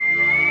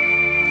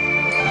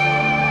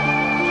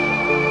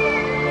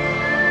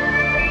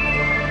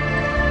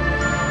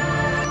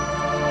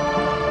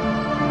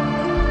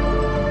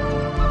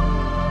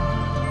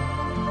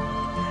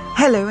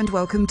Hello and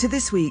welcome to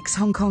this week's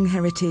Hong Kong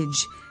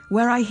Heritage,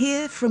 where I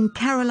hear from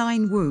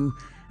Caroline Wu,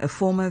 a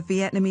former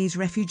Vietnamese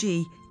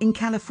refugee in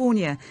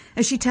California,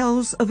 as she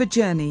tells of a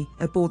journey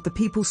aboard the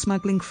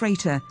people-smuggling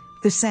freighter,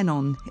 the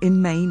Senon,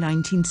 in May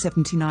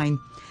 1979.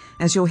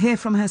 As you'll hear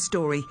from her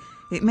story,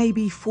 it may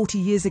be 40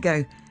 years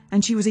ago,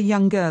 and she was a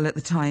young girl at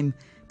the time,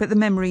 but the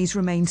memories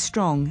remain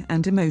strong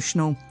and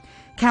emotional.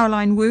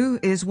 Caroline Wu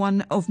is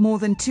one of more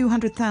than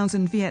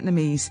 200,000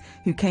 Vietnamese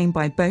who came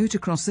by boat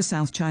across the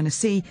South China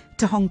Sea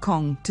to Hong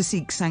Kong to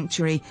seek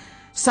sanctuary.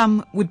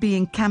 Some would be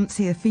in camps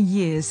here for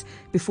years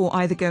before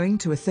either going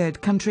to a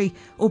third country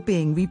or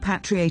being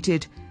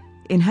repatriated.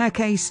 In her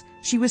case,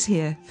 she was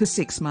here for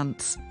 6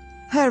 months.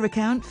 Her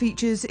account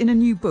features in a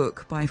new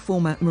book by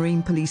former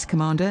Marine Police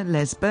Commander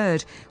Les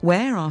Bird,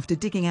 where, after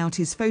digging out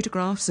his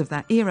photographs of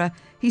that era,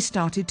 he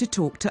started to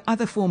talk to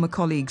other former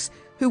colleagues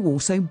who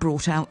also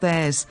brought out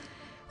theirs.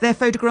 Their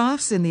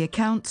photographs in the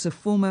accounts of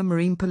former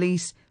Marine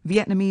Police,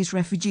 Vietnamese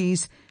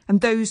refugees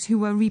and those who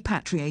were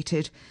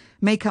repatriated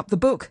make up the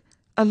book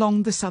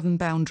Along the Southern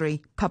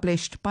Boundary,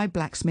 published by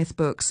Blacksmith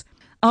Books.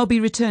 I'll be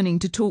returning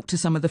to talk to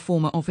some of the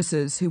former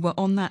officers who were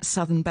on that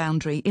southern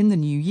boundary in the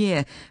new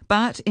year,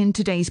 but in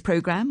today's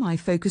programme I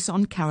focus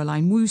on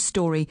Caroline Wu's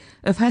story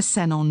of her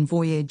Senon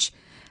voyage.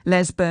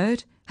 Les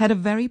Bird had a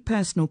very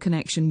personal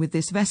connection with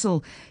this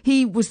vessel.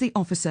 He was the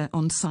officer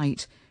on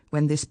site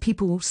when this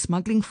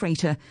people-smuggling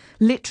freighter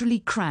literally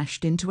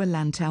crashed into a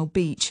Lantau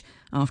beach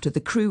after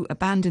the crew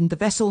abandoned the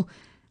vessel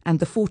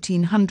and the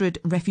 1,400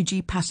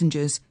 refugee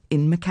passengers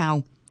in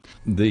Macau.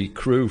 The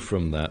crew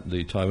from that,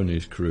 the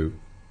Taiwanese crew,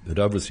 had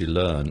obviously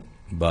learned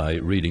by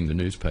reading the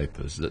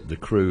newspapers that the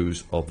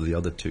crews of the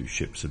other two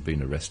ships had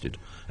been arrested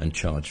and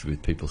charged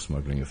with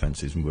people-smuggling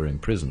offences and were in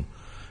prison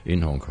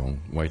in Hong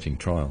Kong waiting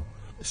trial.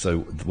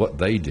 So what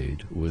they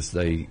did was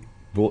they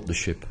brought the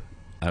ship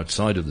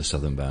outside of the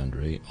southern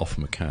boundary, off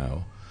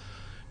Macau.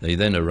 They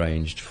then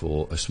arranged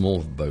for a small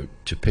boat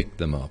to pick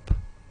them up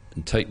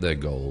and take their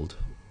gold,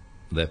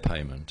 their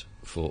payment,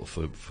 for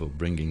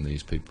bringing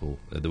these people.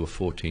 There were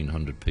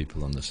 1,400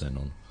 people on the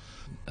Senon.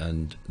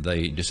 And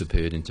they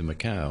disappeared into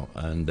Macau,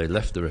 and they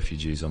left the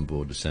refugees on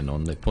board the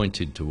Senon. They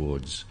pointed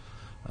towards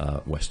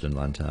Western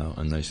Lantau,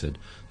 and they said,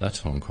 that's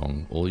Hong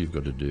Kong. All you've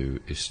got to do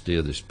is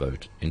steer this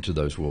boat into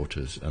those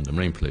waters, and the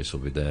Marine Police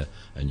will be there,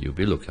 and you'll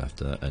be looked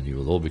after, and you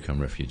will all become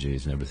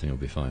refugees, and everything will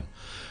be fine.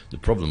 The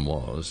problem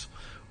was,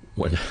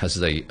 as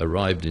they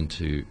arrived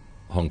into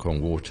Hong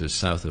Kong waters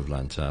south of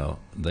Lantau,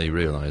 they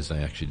realised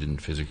they actually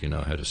didn't physically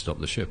know how to stop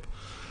the ship.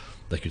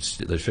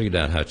 They figured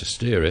out how to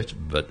steer it,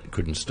 but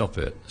couldn't stop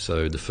it.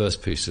 So the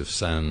first piece of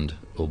sand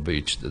or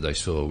beach that they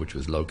saw, which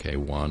was Loke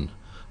 1,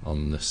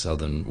 on the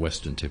southern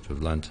western tip of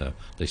Lantau,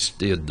 they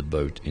steered the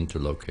boat into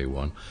Loke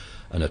 1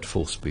 and at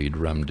full speed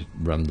rammed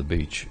the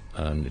beach,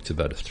 and it's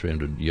about a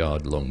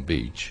 300-yard long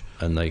beach,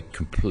 and they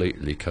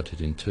completely cut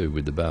it in two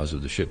with the bows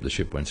of the ship. The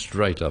ship went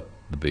straight up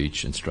the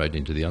beach and straight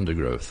into the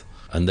undergrowth,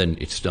 and then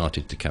it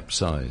started to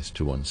capsize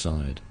to one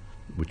side,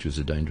 which was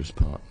a dangerous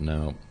part.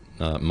 Now,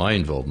 my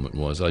involvement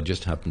was I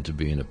just happened to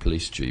be in a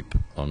police jeep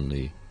on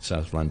the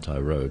South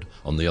Lantau Road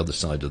on the other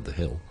side of the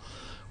hill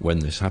when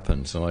this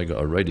happened. So I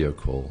got a radio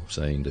call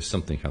saying there's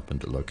something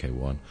happened at Loke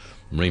 1.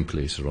 Marine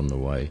Police are on the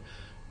way.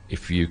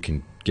 If you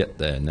can get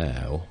there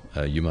now,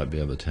 you might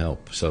be able to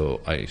help. So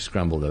I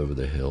scrambled over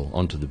the hill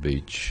onto the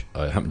beach.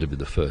 I happened to be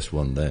the first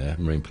one there.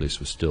 Marine Police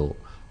were still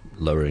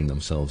lowering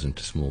themselves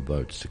into small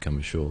boats to come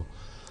ashore.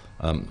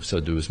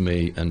 So there was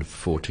me and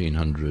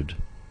 1,400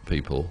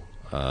 people,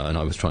 and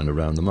I was trying to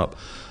round them up.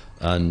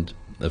 And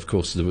of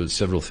course there were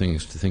several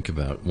things to think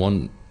about.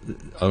 One,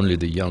 only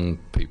the young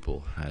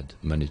people had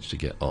managed to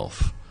get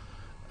off,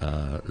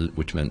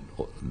 which meant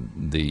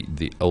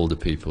the older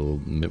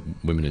people,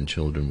 women and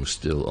children, were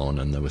still on,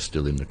 and they were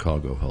still in the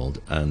cargo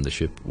hold, and the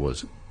ship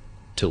was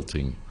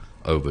tilting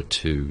over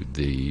to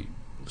the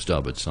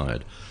starboard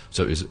side.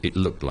 So it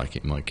looked like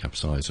it might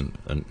capsize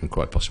and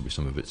quite possibly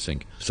some of it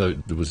sink. So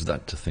there was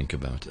that to think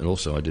about. And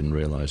also I didn't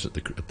realise that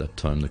at that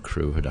time the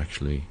crew had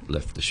actually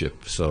left the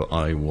ship. So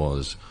I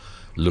was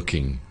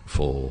looking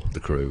for the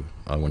crew.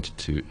 I wanted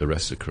to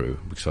arrest the crew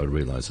because I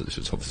realised that this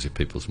was obviously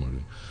people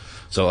smuggling.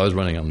 So I was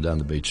running up and down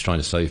the beach trying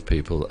to save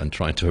people and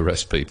trying to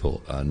arrest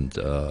people, and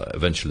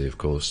eventually, of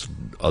course,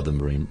 other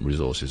marine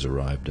resources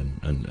arrived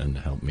and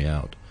helped me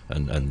out,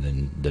 and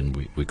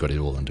then we got it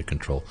all under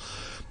control.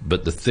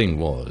 But the thing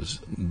was,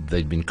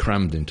 they'd been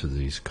crammed into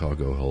these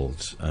cargo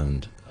holds,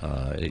 and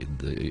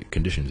the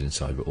conditions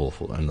inside were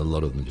awful, and a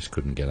lot of them just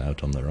couldn't get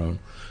out on their own.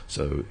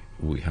 So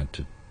we had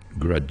to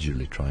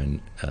gradually try and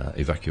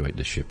evacuate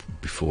the ship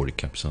before it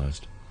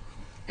capsized.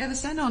 Yeah, the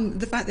Senon,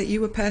 the fact that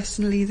you were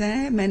personally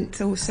there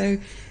meant also,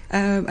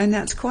 and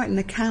that's quite an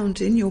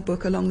account in your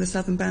book, Along the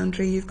Southern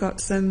Boundary. You've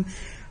got some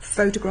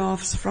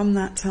photographs from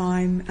that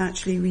time,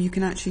 actually, where you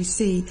can actually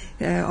see,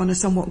 on a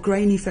somewhat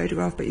grainy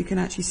photograph, but you can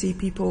actually see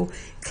people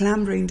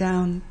clambering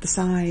down the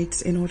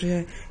sides in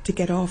order to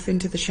get off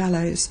into the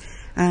shallows,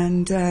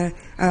 and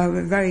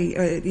very,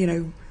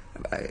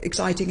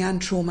 exciting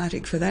and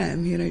traumatic for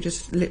them,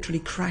 just literally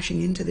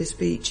crashing into this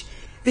beach.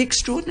 The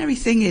extraordinary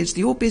thing is,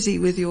 you're busy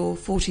with your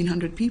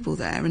 1,400 people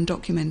there and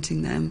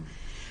documenting them,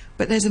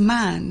 but there's a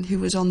man who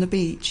was on the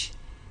beach,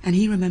 and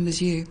he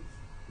remembers you.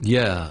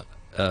 Yeah,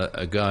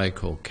 a guy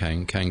called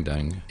Kang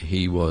Dang.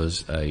 He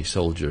was a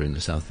soldier in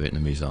the South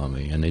Vietnamese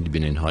army, and he'd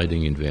been in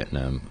hiding in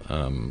Vietnam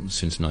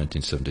since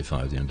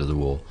 1975, the end of the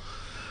war.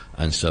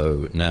 And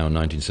so now,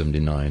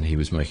 1979, he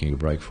was making a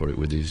break for it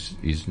with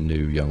his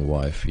new young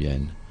wife,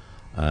 Yen.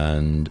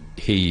 And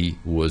he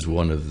was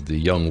one of the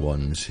young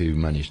ones who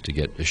managed to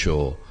get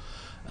ashore.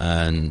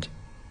 And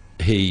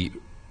he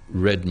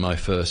read my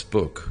first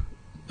book,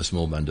 A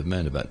Small Band of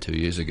Men, about 2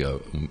 years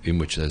ago, in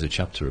which there's a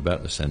chapter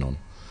about the Senon.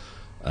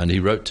 And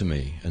he wrote to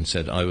me and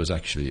said, I was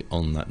actually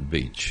on that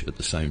beach at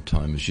the same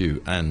time as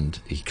you. And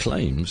he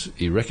claims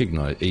he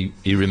recognized,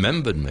 he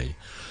remembered me.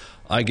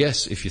 I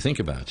guess if you think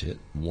about it,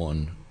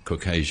 one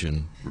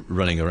Caucasian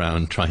running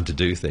around trying to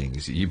do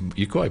things,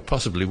 you quite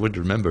possibly would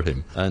remember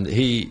him. And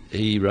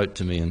he wrote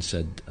to me and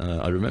said,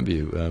 I remember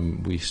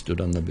you, we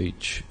stood on the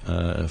beach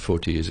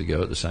 40 years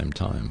ago at the same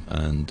time,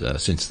 and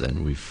since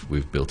then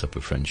we've built up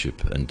a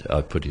friendship, and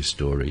I put his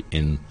story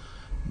in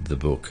the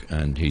book,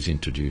 and he's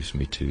introduced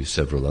me to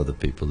several other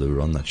people who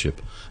were on that ship,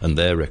 and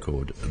their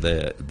record,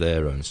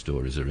 their own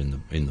stories are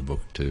in the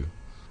book too.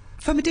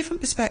 From a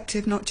different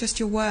perspective, not just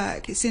your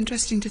work, it's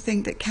interesting to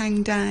think that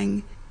Kang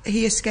Dang,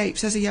 he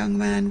escapes as a young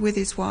man with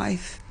his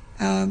wife,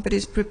 but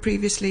is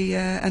previously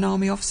an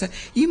army officer.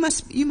 You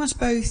must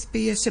both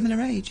be a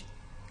similar age.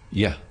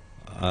 Yeah,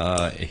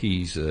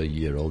 he's a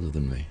year older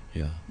than me.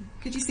 Yeah.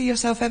 Could you see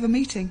yourself ever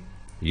meeting?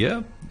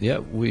 Yeah.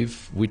 We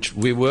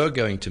were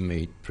going to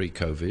meet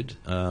pre-COVID.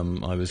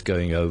 I was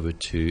going over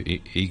to.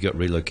 He got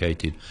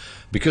relocated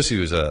because he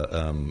was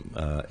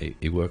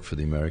he worked for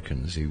the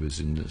Americans. He was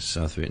in the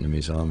South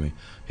Vietnamese army.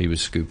 He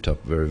was scooped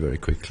up very, very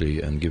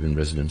quickly and given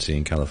residency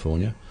in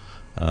California.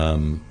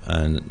 And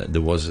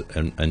there was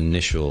an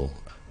initial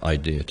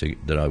idea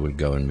that I would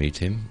go and meet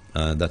him.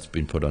 That's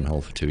been put on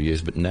hold for 2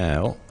 years. But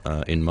now,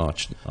 in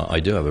March, I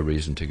do have a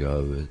reason to go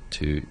over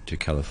to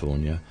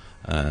California,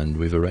 and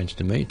we've arranged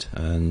to meet.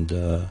 And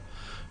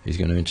he's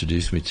going to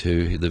introduce me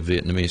to the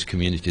Vietnamese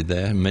community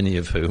there, many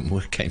of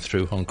whom came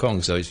through Hong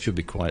Kong. So it should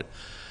be quite,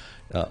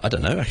 I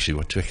don't know actually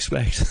what to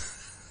expect.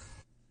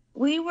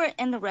 We were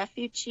in the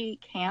refugee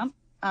camp.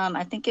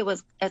 I think it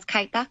was at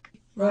Khai Tak.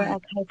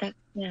 Right. Khai Tak,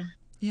 yeah.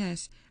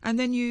 Yes. And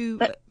then you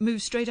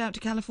moved straight out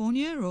to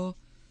California, or?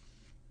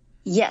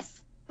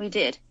 Yes, we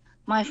did.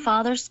 My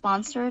father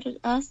sponsored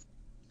us.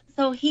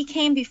 So he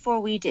came before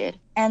we did.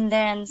 And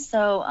then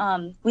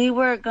so we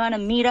were going to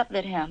meet up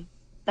with him,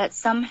 but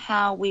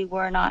somehow we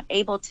were not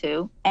able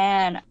to.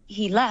 And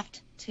he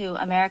left to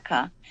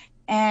America.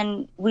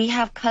 And we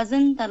have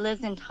cousin that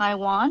lives in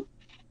Taiwan.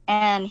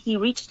 And he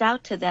reached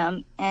out to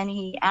them and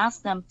he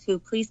asked them to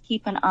please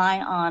keep an eye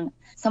on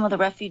some of the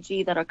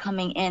refugees that are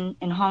coming in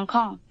Hong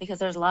Kong, because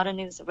there's a lot of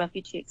news of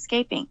refugees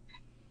escaping.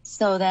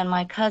 So then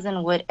my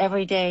cousin would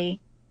every day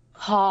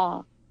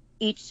call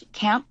each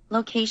camp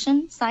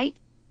location site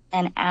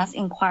and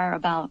inquire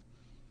about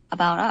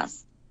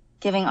us,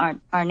 giving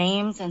our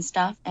names and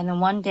stuff. And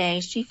then one day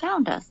she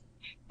found us.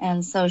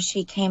 And so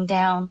she came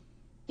down,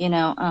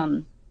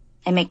 and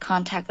made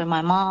contact with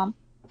my mom.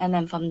 And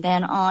then from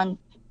then on,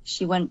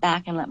 she went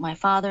back and let my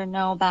father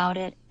know about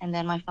it, and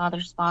then my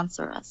father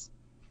sponsored us.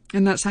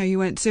 And that's how you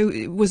went. So are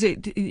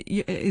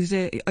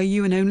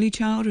you an only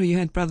child, or you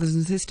had brothers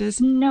and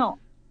sisters? No,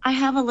 I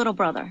have a little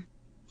brother.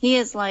 He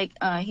is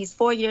he's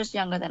 4 years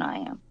younger than I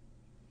am.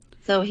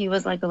 So he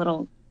was a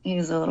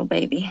little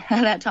baby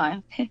at that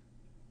time,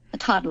 a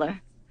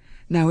toddler.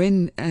 Now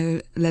in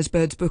Les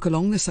Bird's book,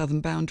 Along the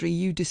Southern Boundary,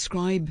 you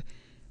describe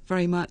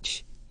very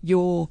much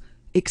your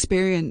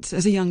experience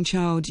as a young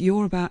child.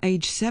 You're about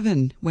age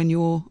 7 when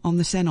you're on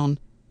the Senon.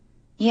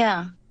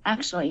 Yeah,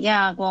 actually,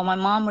 yeah. Well, my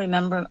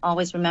mom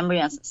always remember me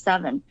as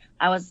 7.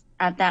 I was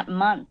at that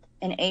month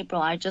in April.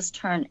 I just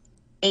turned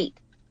 8,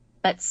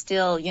 but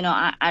still,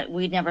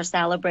 we never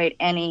celebrate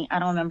any. I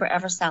don't remember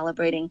ever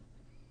celebrating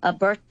a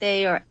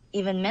birthday or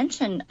even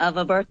mention of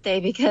a birthday,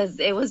 because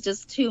it was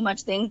just too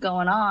much things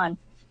going on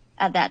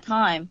at that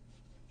time.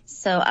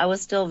 So I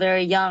was still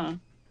very young,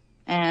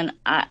 and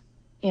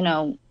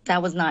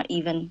that was not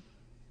even,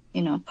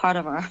 part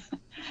of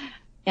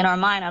in our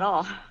mind at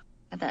all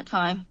at that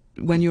time.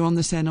 When you're on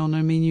the Senon,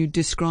 I mean, you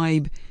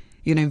describe,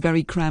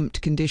 very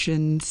cramped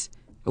conditions,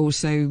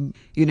 also,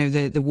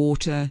 the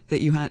water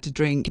that you had to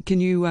drink. Can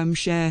you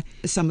share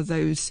some of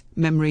those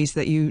memories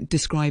that you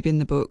describe in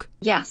the book?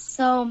 Yes.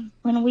 So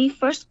when we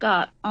first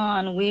got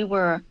on, we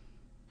were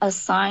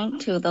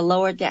assigned to the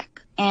lower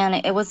deck, and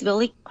it was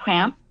really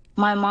cramped.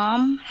 My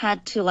mom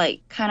had to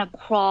kind of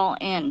crawl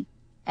in,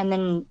 and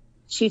then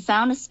she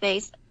found a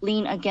space,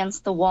 lean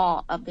against the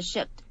wall of the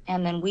ship.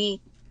 And then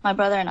my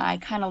brother and I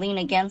kind of lean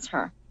against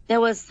her.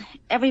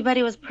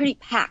 Everybody was pretty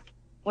packed.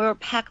 We were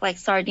packed like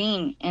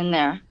sardine in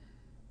there.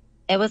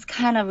 It was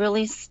kind of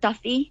really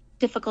stuffy,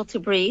 difficult to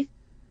breathe.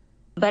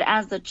 But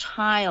as a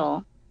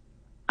child,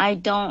 I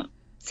don't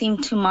seem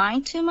to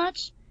mind too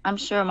much. I'm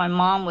sure my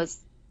mom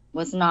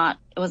was not.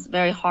 It was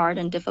very hard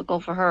and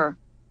difficult for her.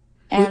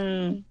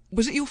 And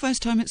Was it your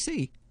first time at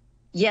sea?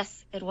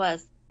 Yes, it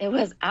was. It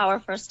was our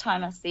first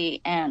time at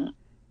sea, and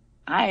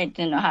I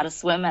didn't know how to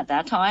swim at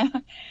that time.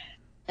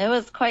 It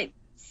was quite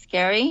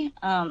scary.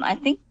 I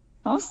think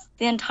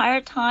the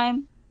entire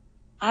time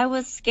I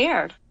was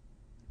scared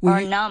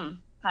or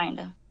numb, kind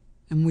of.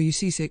 And were you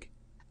seasick?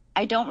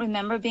 I don't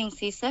remember being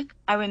seasick.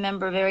 I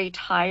remember very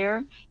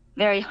tired,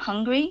 very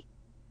hungry.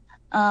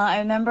 I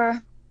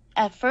remember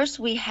at first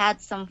we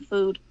had some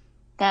food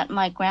that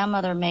my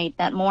grandmother made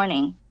that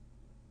morning,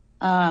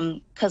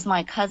 because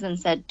my cousin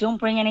said, don't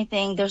bring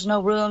anything. There's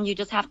no room. You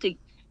just have to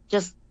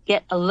just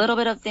get a little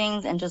bit of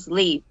things and just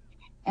leave.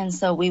 And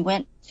so we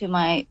went to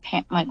my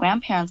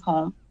grandparents'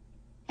 home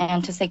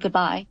and to say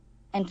goodbye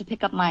and to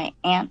pick up my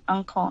aunt,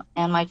 uncle,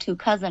 and my 2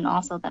 cousins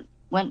also that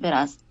went with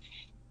us.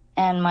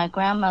 And my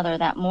grandmother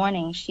that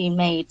morning, she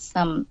made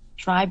some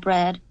dry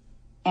bread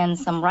and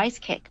some rice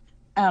cake.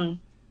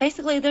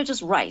 Basically, they're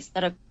just rice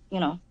that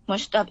are,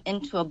 mushed up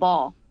into a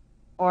ball,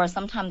 or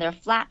sometimes they're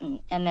flattened.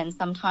 And then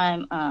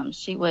sometimes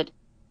she would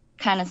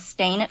kind of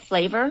stain it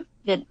flavor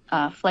with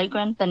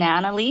flagrant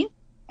banana leaf,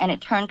 and it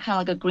turned kind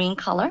of like a green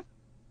color.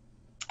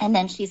 And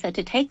then she said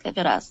to take it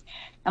with us.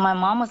 And my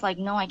mom was like,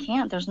 no, I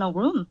can't. There's no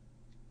room.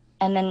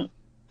 And then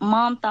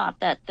Mom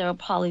thought that there would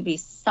probably be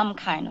some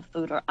kind of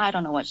food, or I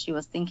don't know what she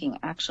was thinking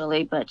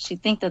actually, but she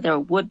think that there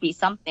would be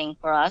something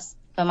for us.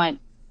 But my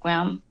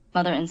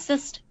grandmother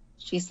insisted.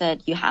 She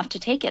said, you have to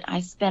take it.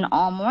 I spent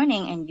all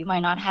morning and you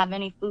might not have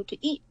any food to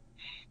eat.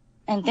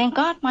 And thank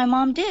God my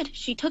mom did.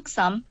 She took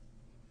some,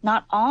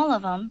 not all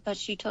of them, but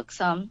she took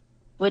some,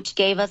 which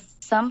gave us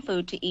some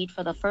food to eat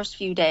for the first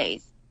few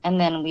days. And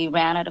then we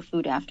ran out of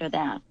food after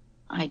that.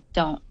 I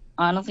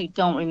honestly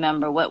don't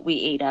remember what we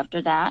ate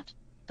after that,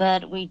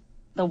 but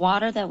the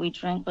water that we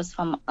drank was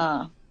from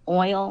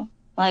oil,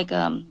 like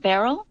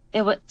barrel.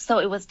 It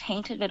was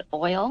tainted with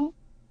oil.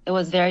 It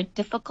was very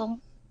difficult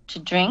to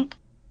drink.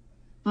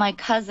 My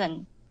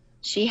cousin,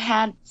 she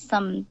had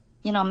some,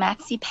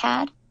 maxi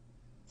pad.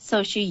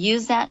 So she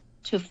used that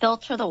to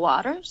filter the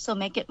water, so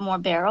make it more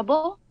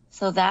bearable.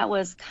 So that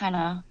was kind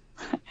of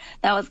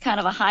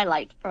a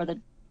highlight for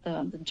the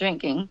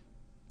drinking.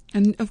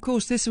 And of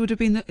course, this would have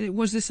been,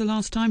 was this the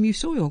last time you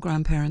saw your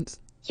grandparents?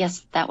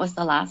 Yes, that was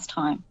the last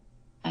time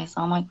I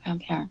saw my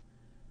grandparents.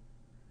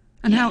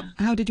 And yeah.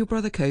 How did your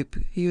brother cope?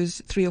 He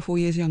was 3 or 4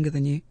 years younger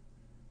than you.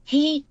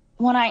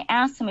 When I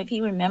asked him if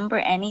he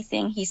remembered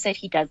anything, he said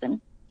he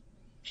doesn't.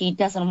 He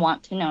doesn't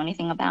want to know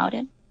anything about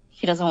it.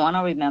 He doesn't want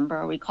to remember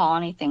or recall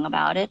anything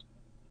about it.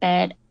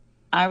 But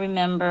I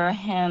remember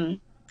him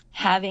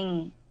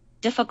having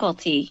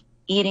difficulty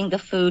eating the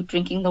food,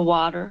 drinking the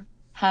water,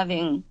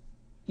 having,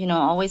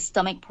 always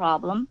stomach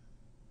problem.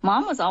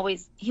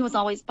 He was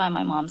always by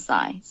my mom's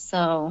side.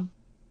 So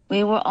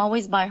we were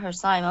always by her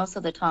side most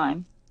of the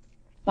time.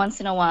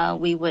 Once in a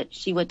while,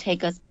 she would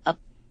take us up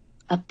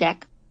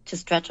deck to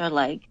stretch our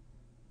leg.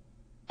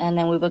 And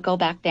then we would go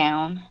back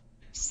down.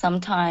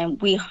 Sometime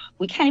we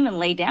can't even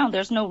lay down.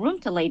 There's no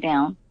room to lay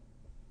down.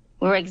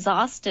 We're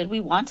exhausted. We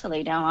want to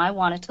lay down. I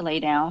wanted to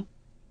lay down.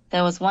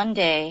 There was one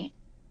day,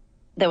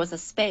 there was a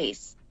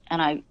space,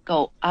 and I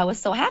was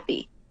so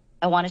happy.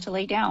 I wanted to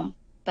lay down,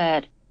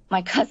 but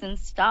my cousin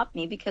stopped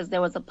me because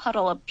there was a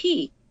puddle of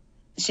pee.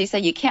 She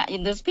said, you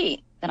can't, there's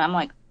pee. And I'm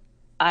like,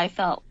 I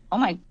felt, oh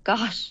my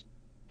gosh,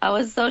 I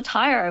was so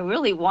tired. I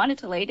really wanted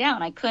to lay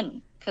down. I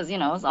couldn't because, it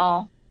was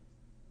all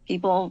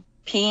people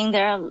peeing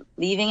there,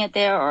 leaving it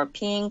there, or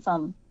peeing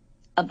from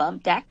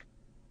above deck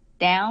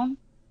down.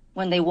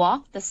 When they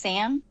walked, the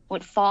sand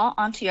would fall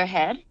onto your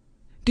head.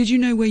 Did you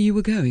know where you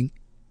were going?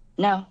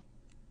 No,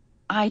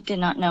 I did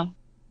not know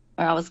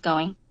where I was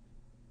going.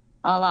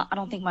 I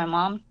don't think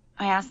I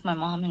asked my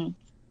mom, and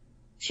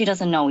she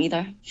doesn't know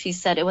either. She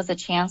said it was a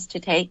chance to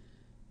take,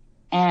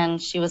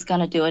 and she was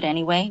going to do it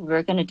anyway. We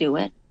were going to do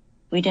it.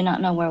 We did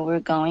not know where we were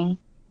going.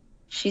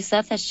 She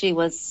said that she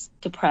was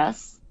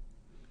depressed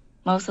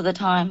most of the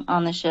time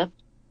on the ship.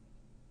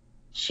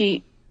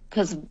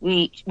 Because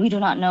we do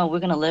not know we're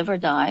going to live or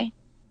die.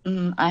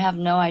 I have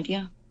no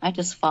idea. I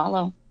just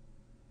follow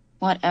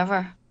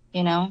whatever,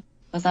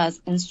 because I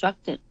was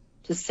instructed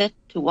to sit,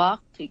 to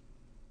walk, to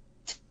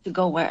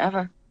go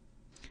wherever.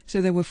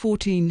 So there were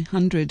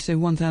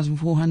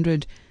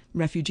 1,400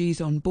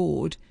 refugees on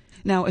board.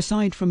 Now,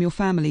 aside from your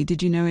family,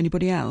 did you know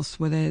anybody else?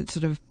 Were there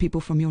sort of people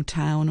from your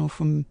town or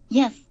from...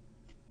 Yes.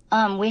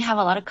 We have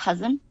a lot of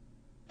cousins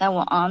that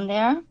were on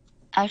there.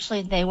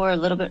 Actually, they were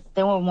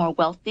more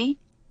wealthy.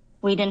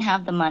 We didn't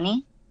have the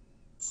money.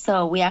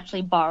 So we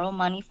actually borrowed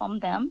money from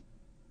them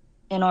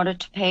in order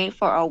to pay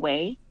for our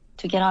way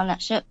to get on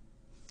that ship.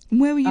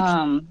 Where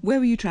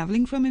were you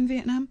traveling from in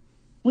Vietnam?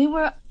 We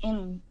were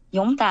in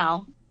Vũng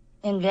Tàu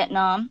in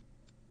Vietnam.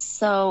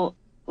 So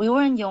we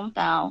were in Vũng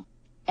Tàu,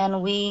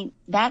 and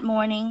that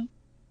morning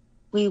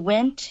we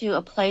went to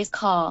a place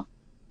called,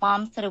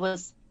 Mom said it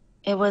was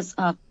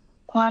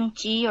Quan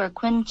Chi or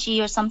Quin Chi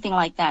or something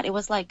like that. It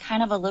was like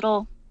kind of a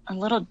little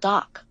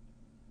dock.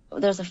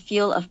 There's a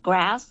field of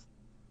grass,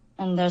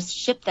 and there's a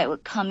ship that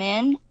would come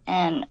in,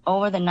 and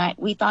over the night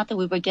we thought that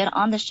we would get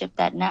on the ship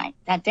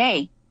that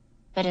day,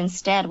 but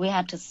instead we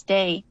had to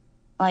stay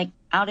like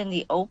out in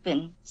the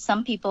open.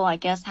 Some people, I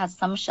guess, had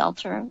some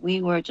shelter.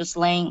 We were just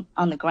laying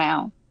on the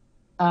ground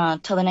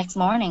till the next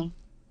morning.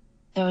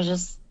 There were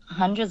just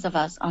hundreds of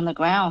us on the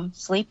ground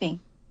sleeping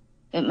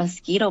with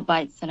mosquito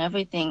bites and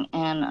everything.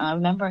 And I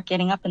remember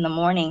getting up in the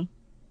morning.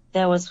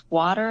 There was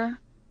water.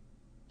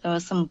 There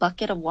was some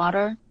bucket of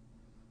water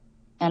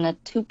and a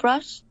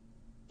toothbrush.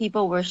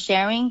 People were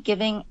sharing,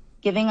 giving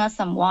us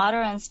some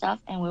water and stuff,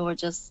 and we were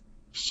just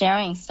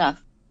sharing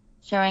stuff,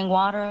 sharing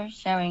water,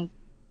 sharing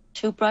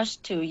toothbrush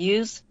to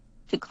use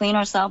to clean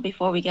ourselves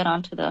before we get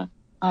onto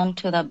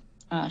the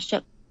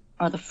ship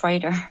or the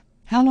freighter.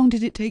 How long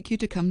did it take you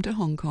to come to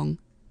Hong Kong?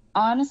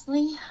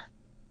 Honestly,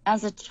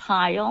 as a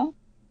child,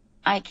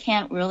 I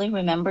can't really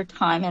remember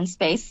time and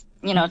space,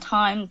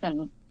 times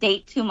and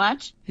date too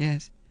much.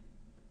 Yes.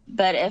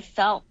 But it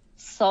felt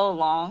so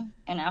long.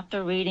 And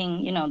after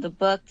reading, the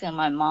books and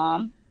my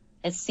mom,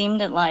 it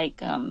seemed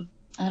like, I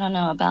don't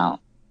know, about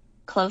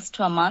close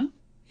to a month.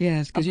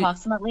 Yes, because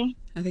approximately.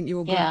 I think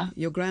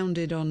you're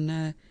grounded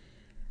on,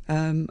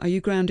 are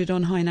you grounded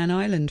on Hainan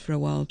Island for a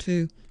while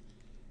too?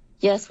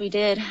 Yes, we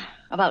did.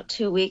 About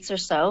 2 weeks or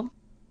so.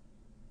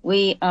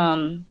 We,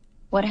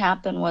 what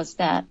happened was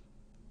that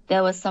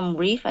there was some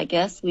reef, I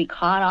guess. We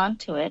caught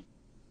onto it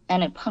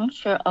and it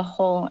punctured a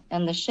hole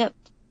in the ship.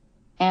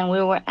 And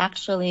we were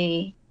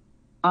actually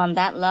on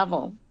that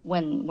level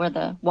where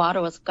the water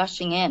was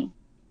gushing in.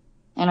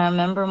 And I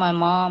remember my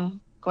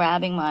mom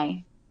grabbing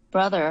my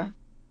brother,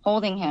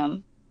 holding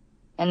him,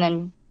 and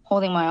then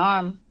holding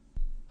my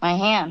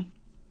hand,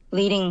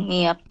 leading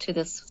me up to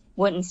this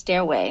wooden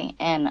stairway.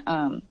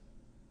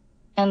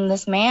 And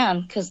this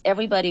man, because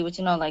everybody would,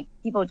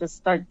 people just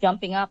start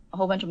jumping up. A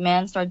whole bunch of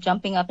men start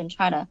jumping up and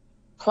try to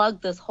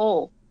plug this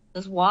hole,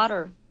 this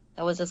water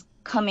that was just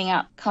coming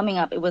up.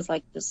 It was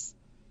like this.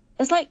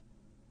 It's like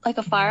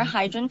a fire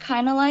hydrant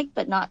kind of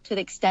but not to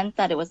the extent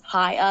that it was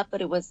high up,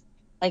 but it was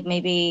like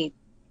maybe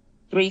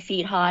 3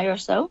 feet high or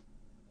so,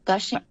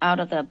 gushing out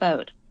of the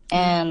boat.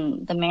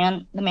 And the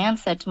man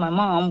said to my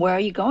mom, "Where are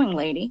you going,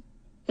 lady?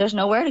 There's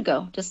nowhere to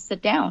go. Just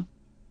sit down."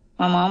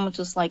 My mom was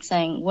just like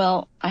saying,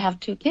 "Well, I have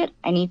 2 kids.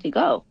 I need to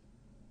go.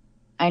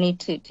 I need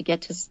to take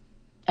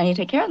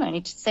care of them. I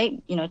need to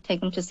take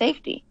them to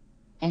safety."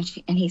 And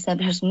he said,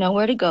 "There's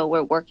nowhere to go.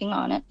 We're working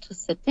on it.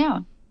 Just sit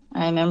down."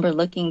 I remember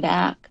looking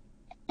back,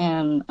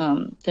 and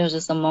there's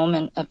just a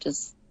moment of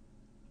just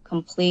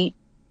complete,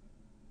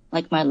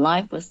 like my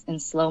life was in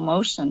slow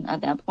motion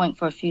at that point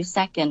for a few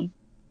seconds.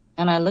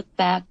 And I looked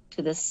back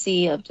to the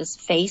sea of just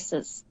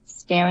faces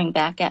staring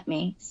back at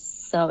me,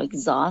 so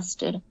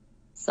exhausted,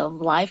 so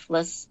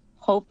lifeless,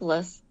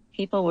 hopeless.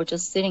 People were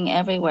just sitting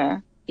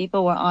everywhere.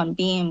 People were on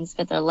beams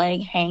with their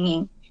leg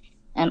hanging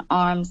and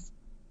arms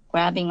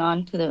grabbing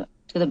onto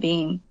the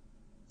beam.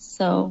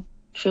 So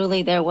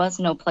truly there was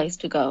no place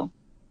to go.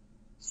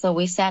 So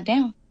we sat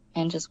down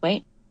and just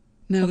wait.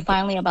 So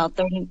finally,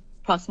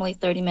 approximately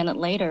 30 minutes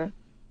later,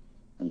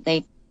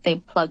 they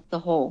plugged the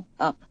hole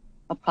up.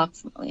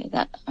 Approximately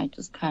that, I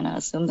just kind of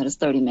assumed that it's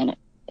 30 minutes.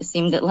 It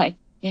seemed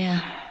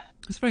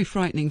It's very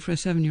frightening for a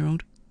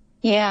 7-year-old.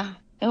 Yeah,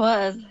 it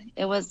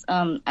was.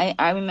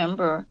 I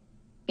remember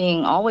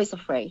being always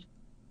afraid.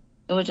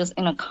 It was just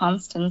in a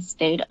constant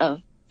state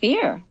of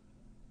fear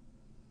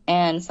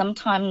and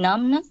sometimes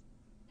numbness.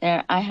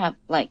 I have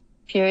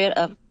period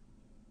of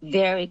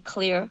very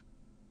clear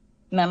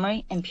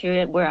memory and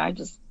period where I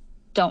just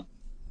don't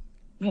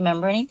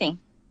remember anything.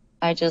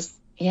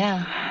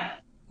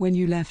 When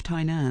you left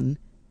Hainan,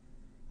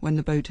 when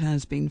the boat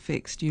has been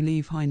fixed, you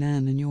leave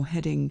Hainan and you're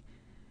heading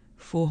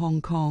for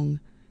Hong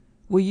Kong.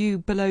 Were you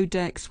below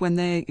decks when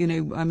they,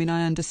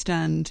 I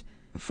understand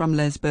from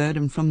Les Bird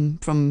and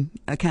from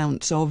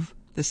accounts of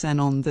the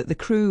Senon that the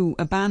crew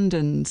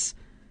abandons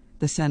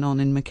the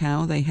Senon in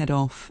Macau. They head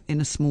off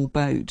in a small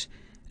boat,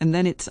 and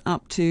then it's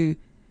up to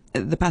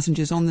the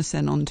passengers on the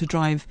Senon to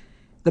drive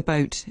the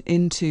boat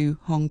into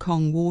Hong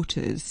Kong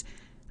waters.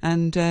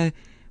 And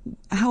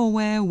how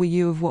aware were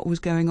you of what was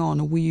going on,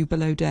 or were you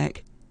below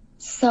deck?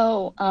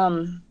 So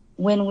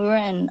when we were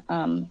in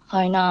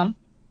Hainan,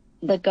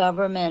 the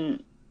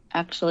government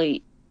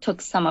actually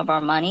took some of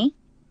our money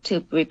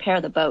to repair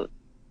the boat,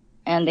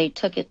 and they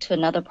took it to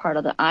another part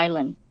of the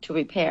island to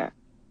repair,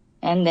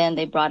 and then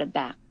they brought it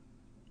back.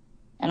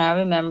 And I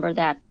remember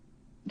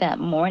that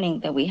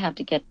morning that we had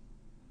to get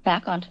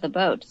back onto the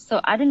boat.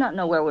 So I did not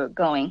know where we were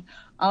going.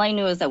 All I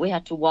knew is that we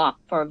had to walk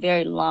for a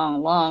very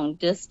long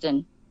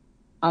distance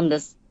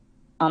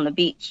along the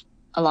beach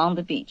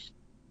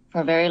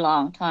for a very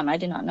long time. I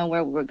did not know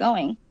where we were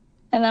going.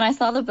 And then I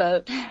saw the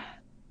boat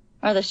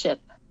or the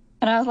ship,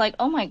 and I was like,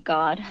 oh my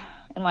God,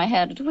 in my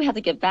head, do we have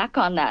to get back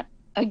on that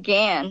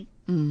again?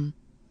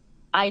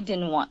 I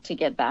didn't want to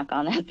get back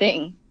on that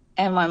thing.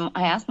 And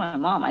I asked my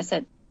mom, I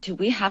said, do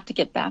we have to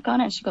get back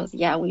on it? And she goes,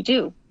 yeah, we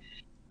do.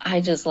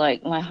 I just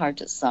my heart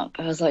just sunk.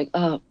 I was like,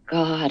 oh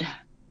God.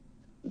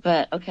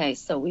 But okay,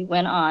 so we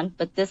went on,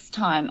 but this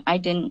time I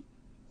didn't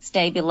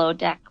stay below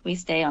deck. We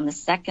stayed on the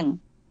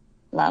second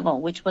level,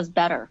 which was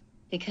better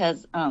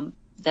because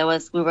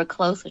we were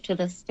closer to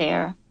the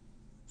stair.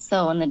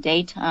 So in the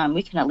daytime,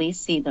 we can at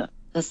least see the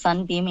the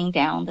sun beaming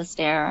down the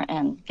stair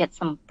and get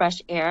some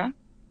fresh air.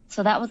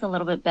 So that was a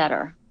little bit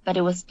better, but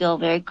it was still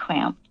very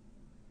cramped.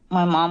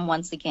 My mom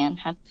once again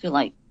had to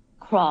like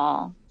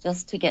crawl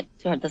just to get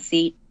to the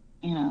seat,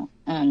 and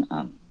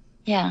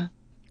yeah.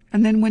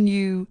 And then when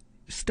you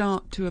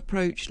start to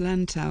approach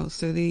Lantau,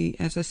 so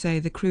as I say,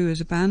 the crew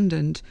is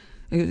abandoned.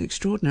 It was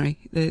extraordinary.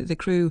 The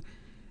crew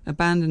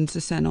abandons the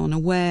Senon,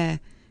 aware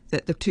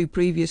that the two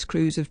previous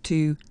crews of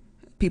two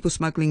people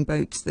smuggling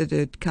boats that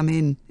had come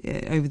in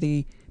over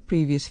the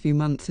previous few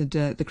months,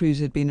 the crews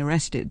had been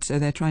arrested, so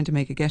they're trying to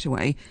make a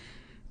getaway.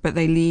 But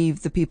they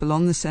leave the people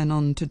on the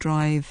Senon to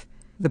drive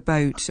the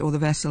boat or the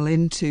vessel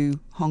into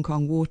Hong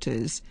Kong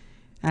waters,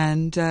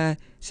 and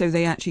so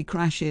they actually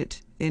crash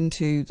it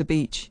into the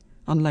beach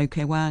on Lo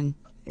Kei Wang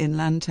in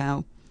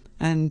Lantau.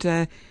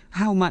 And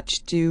how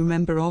much do you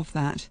remember of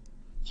that?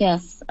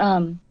 Yes,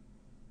 I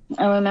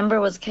remember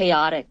it was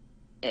chaotic.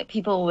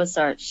 People would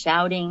start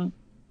shouting.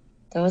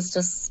 There was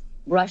just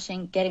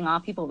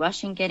people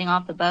rushing, getting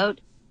off the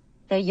boat.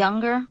 The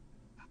younger,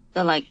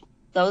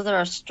 those that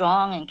are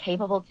strong and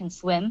capable can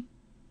swim,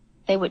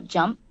 they would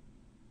jump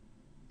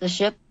the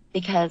ship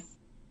because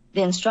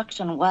the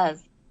instruction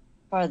was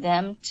for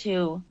them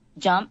to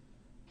jump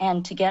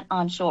and to get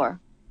on shore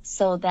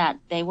so that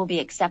they will be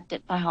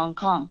accepted by Hong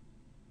Kong,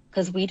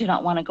 because we do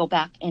not want to go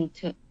back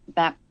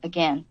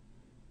again.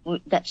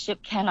 That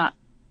ship cannot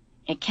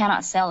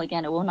sail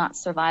again. It will not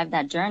survive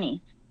that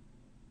journey.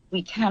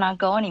 We cannot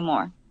go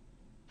anymore.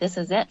 This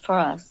is it for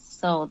us.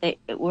 So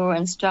we were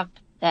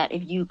instructed that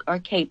if you are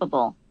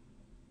capable,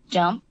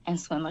 jump and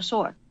swim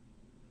ashore.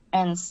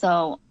 And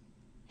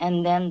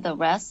then the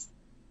rest,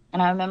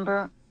 and I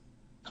remember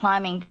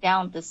climbing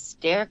down the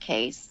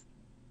staircase.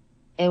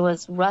 It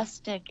was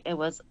rustic, it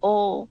was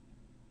old,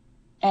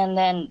 and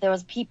then there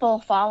was people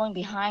following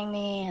behind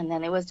me, and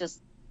then it was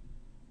just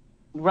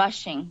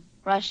rushing.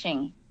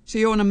 So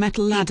you're on a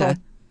metal ladder?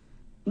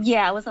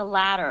 Yeah, it was a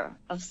ladder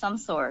of some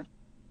sort.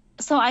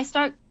 So I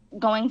start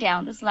going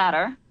down this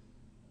ladder,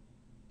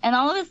 and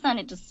all of a sudden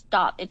it just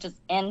stopped. It just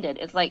ended.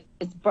 It's like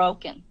it's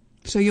broken.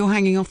 So you're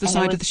hanging off the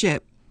side of the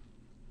ship?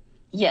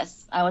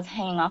 Yes, I was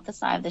hanging off the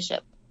side of the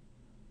ship.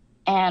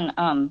 And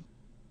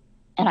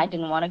I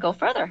didn't want to go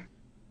further.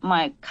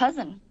 My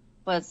cousin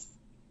was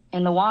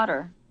in the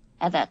water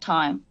at that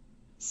time.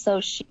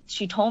 So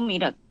she told me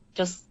to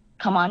just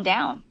come on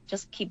down,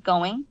 just keep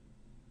going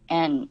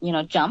and,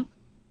 jump.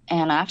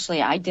 And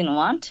actually I didn't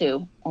want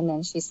to. And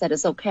then she said,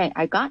 it's okay.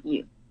 I got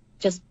you.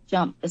 Just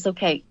jump. It's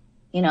okay.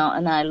 And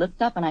then I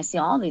looked up and I see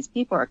all these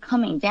people are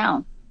coming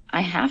down.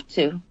 I have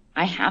to.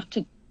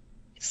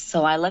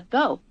 So I let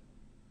go.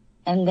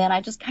 And then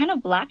I just kind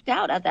of blacked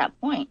out at that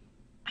point.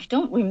 I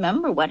don't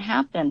remember what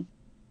happened.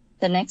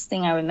 The next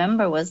thing I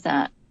remember was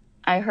that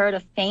I heard a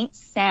faint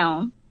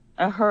sound,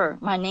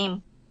 my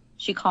name.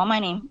 She called my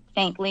name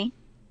faintly.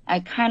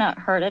 I kind of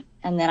heard it,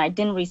 and then I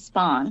didn't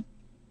respond.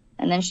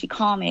 And then she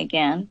called me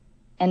again,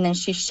 and then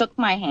she shook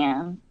my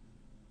hand,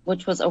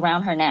 which was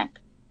around her neck.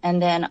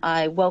 And then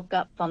I woke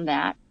up from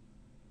that,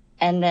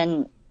 and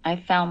then I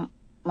found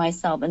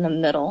myself in the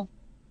middle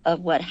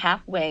of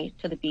halfway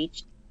to the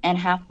beach and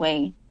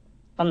halfway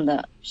from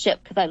the ship,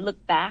 because I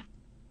looked back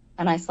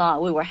and I saw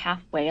we were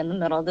halfway in the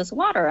middle of this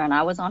water and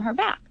I was on her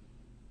back.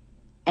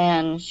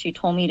 And she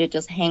told me to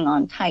just hang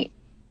on tight.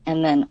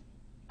 And then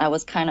I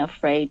was kind of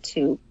afraid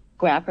to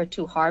grab her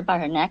too hard by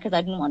her neck because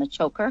I didn't want to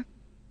choke her.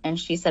 And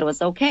she said,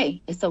 it's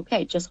okay,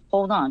 just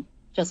hold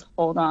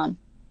on.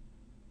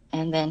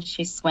 And then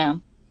she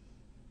swam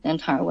the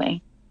entire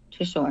way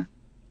to shore.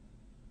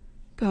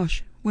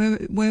 Gosh,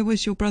 where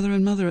was your brother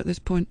and mother at this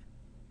point?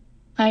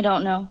 I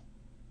don't know.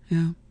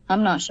 Yeah.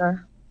 I'm not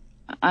sure.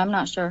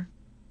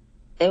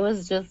 It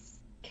was just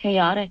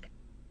chaotic.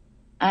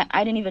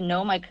 I didn't even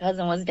know my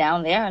cousin was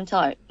down there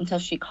until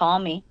she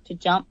called me to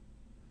jump.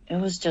 It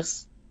was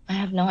just, I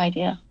have no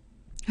idea.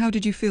 How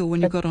did you feel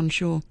when you got on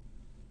shore?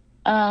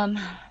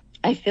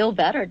 I feel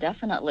better,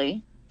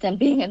 definitely, than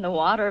being in the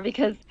water,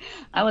 because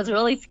I was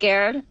really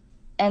scared.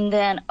 And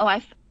then,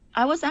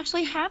 I was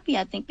actually happy,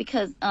 I think,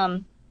 because my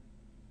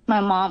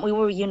mom, we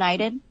were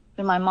united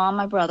with my mom,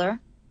 my brother,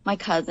 my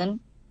cousin,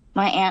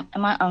 my aunt,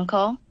 and my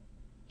uncle.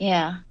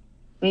 Yeah,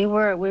 we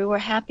were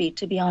happy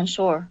to be on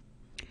shore,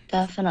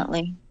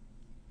 definitely.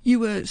 You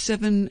were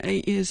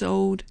 8 years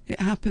old. It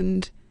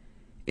happened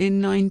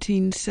in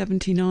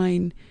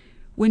 1979.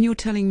 When you're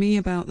telling me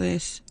about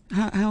this,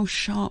 how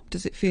sharp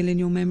does it feel in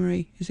your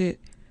memory?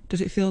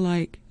 Does it feel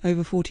like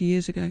over 40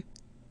 years ago?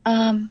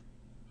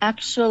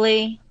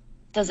 Actually,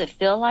 does it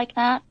feel like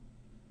that?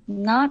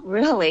 Not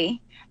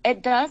really.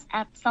 It does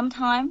at some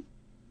time,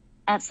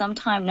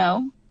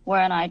 no,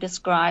 when I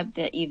describe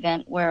the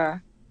event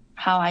where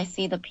how I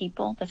see the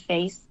people, the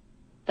face,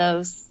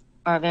 those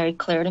are very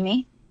clear to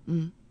me.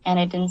 Mm. And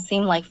it didn't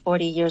seem like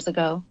 40 years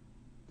ago.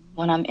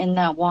 When I'm in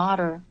that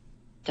water,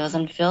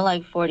 doesn't feel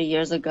like 40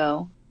 years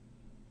ago.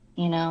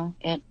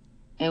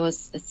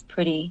 It's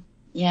pretty,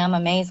 I'm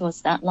amazed it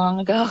was that long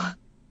ago,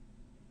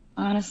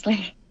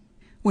 honestly.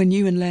 When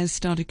you and Les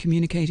started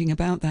communicating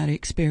about that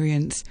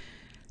experience,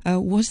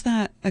 Was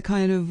that a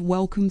kind of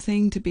welcome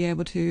thing to be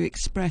able to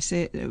express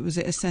it? Was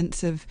it a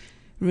sense of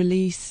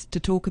release to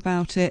talk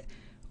about it,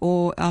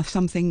 or are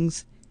some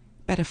things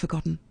better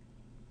forgotten?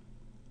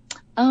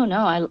 Oh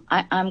no,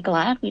 I'm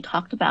glad we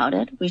talked about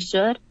it. We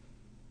should.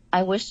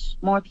 I wish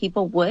more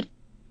people would.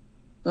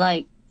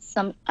 Like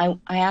I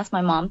asked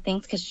my mom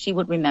things because she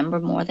would remember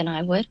more than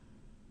I would.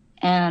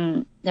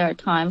 And there are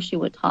times she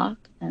would talk,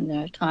 and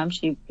there are times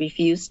she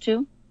refused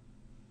to.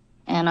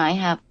 And I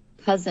have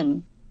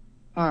cousin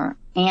or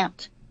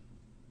aunt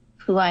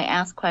who I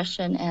asked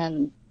question,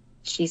 and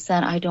she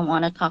said, I don't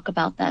want to talk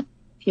about that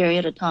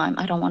period of time.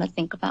 I don't want to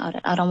think about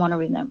it. I don't want to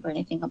remember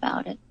anything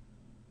about it.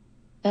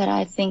 But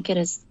I think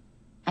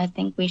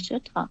we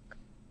should talk.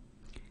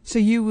 So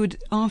you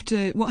would,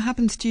 after, what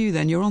happens to you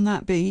then? You're on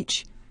that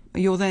beach,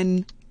 you're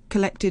then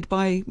collected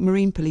by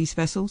marine police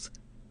vessels?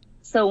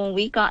 So when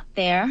we got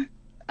there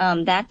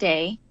that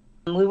day,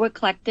 we were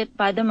collected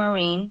by the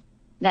marine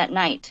that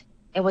night.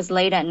 It was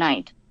late at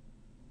night.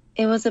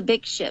 It was a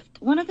big ship.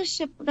 One of the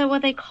ships,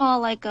 what they call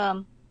like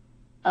a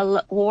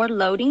war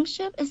loading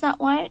ship. Is that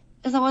what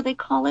they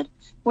call it?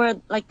 Where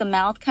like the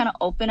mouth kind of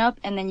open up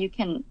and then you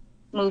can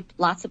move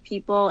lots of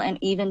people and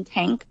even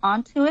tank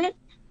onto it.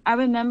 I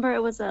remember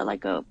it was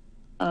like a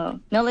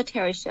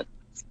military ship.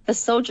 The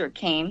soldier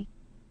came,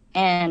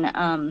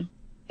 and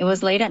it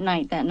was late at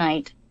night that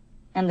night.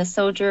 And the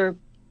soldier,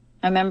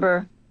 I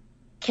remember,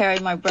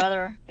 carried my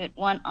brother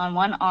on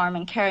one arm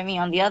and carried me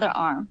on the other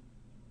arm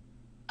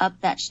up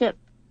that ship.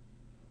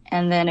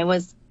 And then it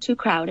was too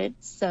crowded,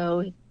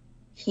 so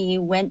we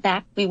went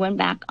back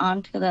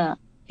onto the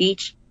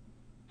beach,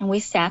 and we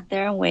sat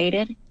there and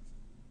waited.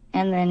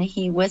 And then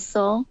he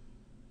whistled,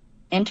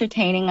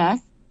 entertaining us.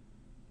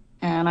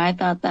 And I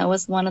thought that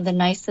was one of the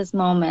nicest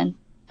moments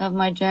of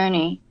my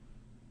journey.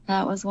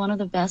 That was one of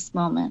the best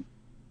moments.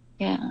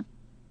 Yeah.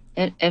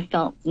 It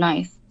felt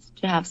nice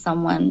to have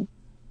someone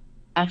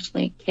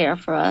actually care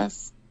for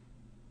us,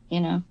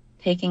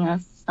 taking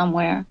us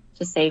somewhere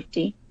to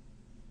safety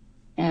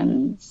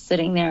and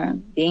sitting there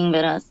and being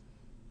with us,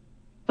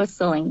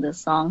 whistling this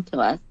song to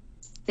us.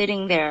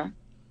 Sitting there,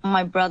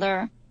 my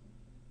brother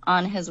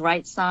on his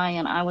right side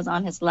and I was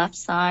on his left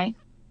side,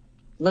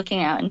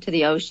 looking out into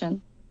the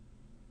ocean.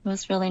 It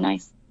was really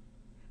nice.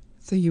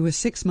 So you were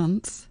 6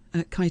 months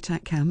at Kai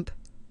Tak camp.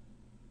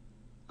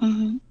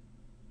 Mm-hmm.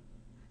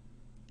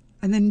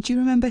 And then do you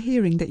remember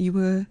hearing that you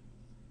were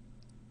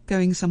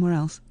going somewhere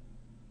else?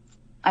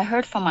 I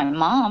heard from my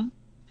mom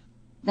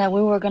that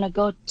we were going to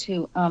go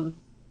to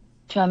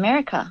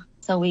America.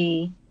 So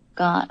we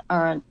got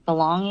our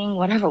belonging,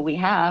 whatever we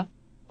have,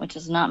 which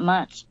is not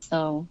much.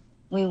 So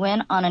we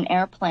went on an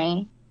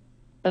airplane.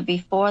 But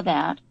before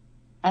that,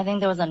 I think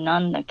there was a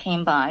nun that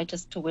came by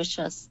just to wish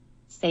us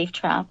safe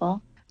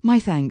travel. My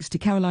thanks to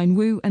Caroline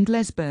Wu and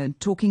Les Bird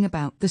talking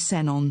about the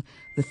Senon,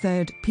 the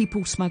third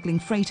people-smuggling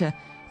freighter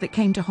that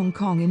came to Hong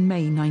Kong in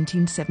May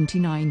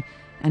 1979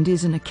 and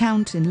is an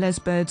account in Les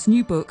Bird's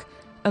new book,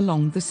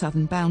 Along the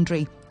Southern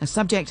Boundary, a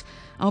subject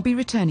I'll be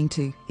returning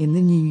to in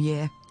the new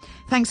year.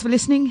 Thanks for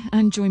listening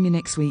and join me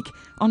next week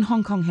on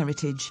Hong Kong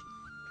Heritage.